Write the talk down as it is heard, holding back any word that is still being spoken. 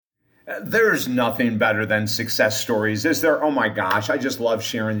There's nothing better than success stories, is there? Oh my gosh, I just love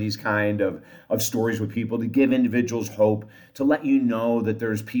sharing these kind of stories with people to give individuals hope, to let you know that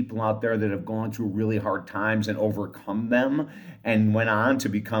there's people out there that have gone through really hard times and overcome them and went on to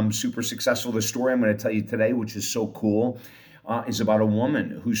become super successful. The story I'm going to tell you today, which is so cool, is about a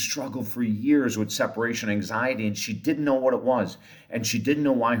woman who struggled for years with separation anxiety, and she didn't know what it was. And she didn't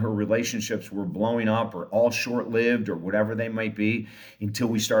know why her relationships were blowing up or all short-lived or whatever they might be until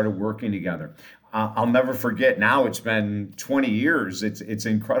we started working together. I'll never forget. Now it's been 20 years. It's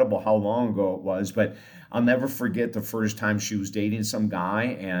incredible how long ago it was, but I'll never forget the first time she was dating some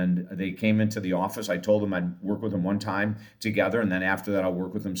guy and they came into the office. I told him I'd work with him one time together, and then after that I'll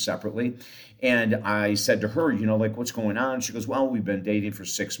work with him separately. And I said to her, like, what's going on? She goes, well, we've been dating for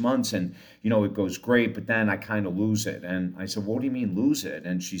 6 months and, it goes great, but then I kind of lose it. And I said, well, what do you mean lose it?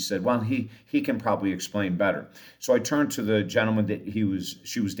 And she said, well, he can probably explain better. So I turned to the gentleman that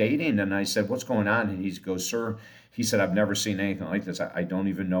she was dating, and I said, what's going on? And he goes, sir, he said, I've never seen anything like this. I don't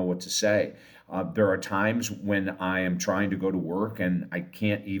even know what to say. There are times when I am trying to go to work and I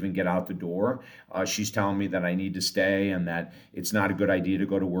can't even get out the door. She's telling me that I need to stay and that it's not a good idea to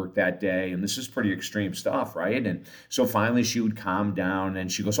go to work that day. And this is pretty extreme stuff, right? And so finally she would calm down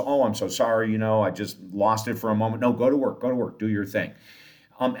and she goes, oh, I'm so sorry. I just lost it for a moment. No, go to work, do your thing.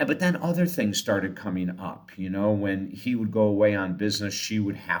 But then other things started coming up. When he would go away on business, she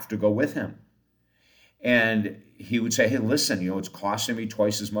would have to go with him. And he would say, hey, listen, it's costing me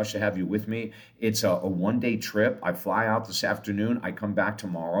twice as much to have you with me. It's a one-day trip. I fly out this afternoon. I come back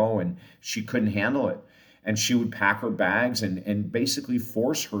tomorrow. And she couldn't handle it. And she would pack her bags and basically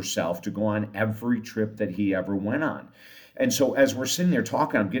force herself to go on every trip that he ever went on. And so as we're sitting there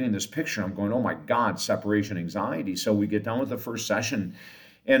talking, I'm getting this picture. I'm going, oh, my God, separation anxiety. So we get done with the first session.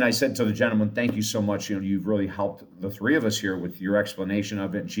 And I said to the gentleman, thank you so much. You've really helped the three of us here with your explanation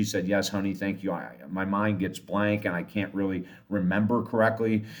of it. And she said, yes, honey, thank you. My mind gets blank and I can't really remember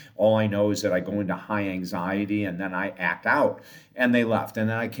correctly. All I know is that I go into high anxiety and then I act out. And they left. And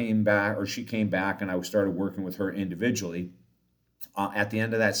then she came back and I started working with her individually. At the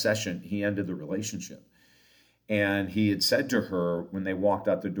end of that session, he ended the relationship. And he had said to her when they walked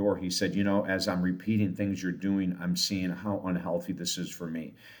out the door, he said, as I'm repeating things you're doing, I'm seeing how unhealthy this is for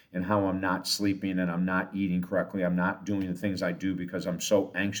me and how I'm not sleeping and I'm not eating correctly. I'm not doing the things I do because I'm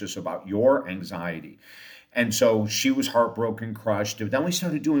so anxious about your anxiety. And so she was heartbroken, crushed. But then we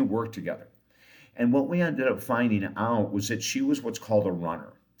started doing work together. And what we ended up finding out was that she was what's called a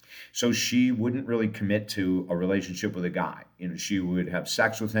runner. So she wouldn't really commit to a relationship with a guy. She would have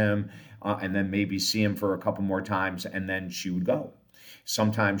sex with him and then maybe see him for a couple more times and then she would go.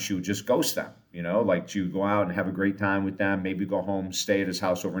 Sometimes she would just ghost them, like she would go out and have a great time with them, maybe go home, stay at his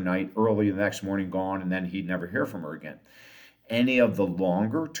house overnight, early the next morning gone, and then he'd never hear from her again. Any of the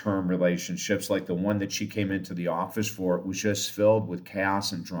longer term relationships, like the one that she came into the office for, it was just filled with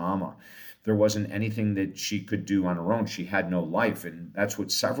chaos and drama. There wasn't anything that she could do on her own. She had no life. And that's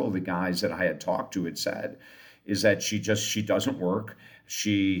what several of the guys that I had talked to had said, is that she doesn't work.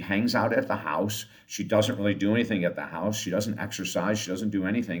 She hangs out at the house. She doesn't really do anything at the house. She doesn't exercise. She doesn't do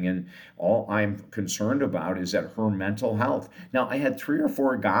anything. And all I'm concerned about is that her mental health. Now, I had 3 or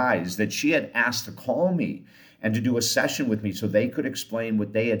 4 guys that she had asked to call me and to do a session with me so they could explain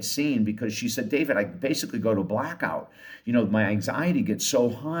what they had seen, because she said, David, I basically go to blackout. My anxiety gets so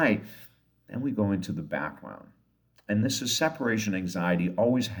high. Then we go into the background. And this is separation anxiety,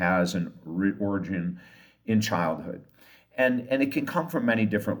 always has an origin in childhood. And it can come from many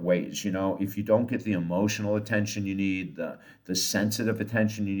different ways. If you don't get the emotional attention you need, the sensitive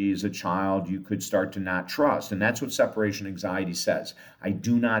attention you need as a child, you could start to not trust. And that's what separation anxiety says. I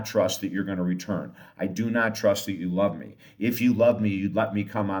do not trust that you're going to return. I do not trust that you love me. If you love me, you'd let me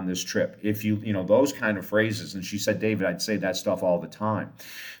come on this trip. If those kind of phrases. And she said, David, I'd say that stuff all the time.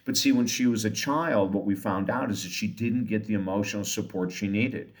 But see, when she was a child, what we found out is that she didn't get the emotional support she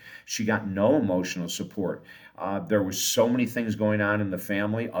needed. She got no emotional support. There was so many things going on in the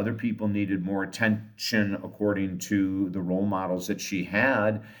family. Other people needed more attention according to the role models that she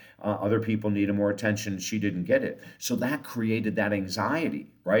had. Other people needed more attention. She didn't get it. So that created that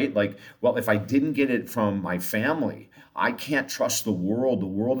anxiety, right? Like, well, if I didn't get it from my family, I can't trust the world. The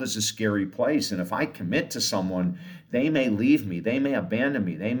world is a scary place. And if I commit to someone, they may leave me. They may abandon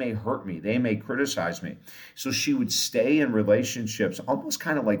me. They may hurt me. They may criticize me. So she would stay in relationships, almost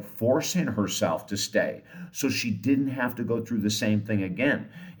kind of like forcing herself to stay, so she didn't have to go through the same thing again.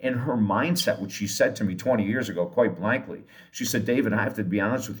 And her mindset, which she said to me 20 years ago, quite blankly, she said, David, I have to be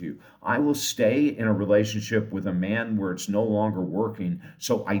honest with you. I will stay in a relationship with a man where it's no longer working,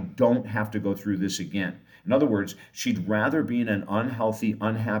 so I don't have to go through this again. In other words, she'd rather be in an unhealthy,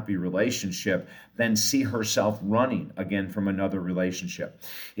 unhappy relationship than see herself running again from another relationship.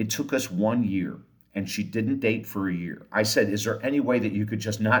 It took us 1 year, and she didn't date for a year. I said, is there any way that you could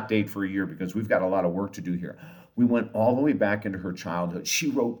just not date for a year? Because we've got a lot of work to do here. We went all the way back into her childhood. She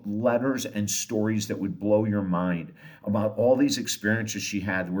wrote letters and stories that would blow your mind about all these experiences she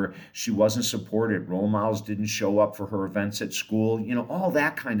had where she wasn't supported. Role models didn't show up for her events at school, all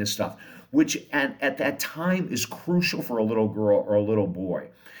that kind of stuff, which at that time is crucial for a little girl or a little boy.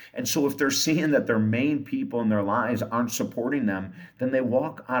 And so if they're seeing that their main people in their lives aren't supporting them, then they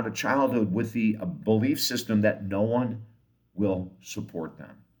walk out of childhood with the belief system that no one will support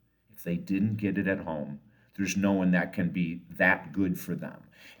them. If they didn't get it at home, there's no one that can be that good for them.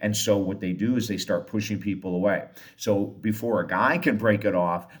 And so what they do is they start pushing people away. So before a guy can break it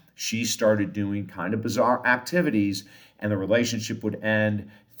off, she started doing kind of bizarre activities, and the relationship would end.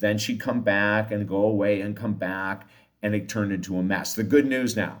 Then she'd come back and go away and come back, and it turned into a mess. The good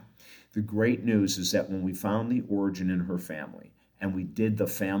news now, the great news is that when we found the origin in her family, and we did the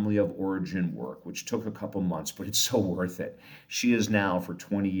family of origin work, which took a couple months, but it's so worth it. She is now, for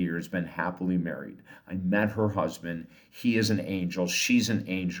 20 years, been happily married. I met her husband. He is an angel. She's an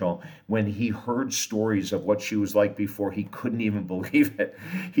angel. When he heard stories of what she was like before, he couldn't even believe it.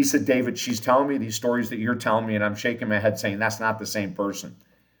 He said, David, she's telling me these stories that you're telling me, and I'm shaking my head saying, that's not the same person.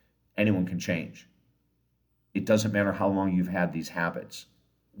 Anyone can change. It doesn't matter how long you've had these habits.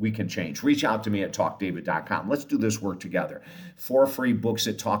 We can change. Reach out to me at talkdavid.com. Let's do this work together. 4 free books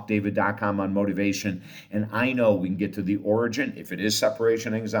at talkdavid.com on motivation. And I know we can get to the origin, if it is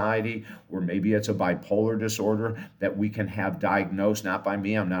separation anxiety, or maybe it's a bipolar disorder that we can have diagnosed, not by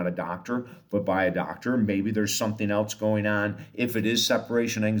me, I'm not a doctor, but by a doctor. Maybe there's something else going on. If it is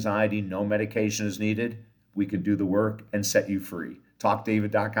separation anxiety, no medication is needed. We can do the work and set you free.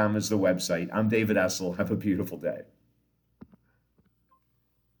 Talkdavid.com is the website. I'm David Essel. Have a beautiful day.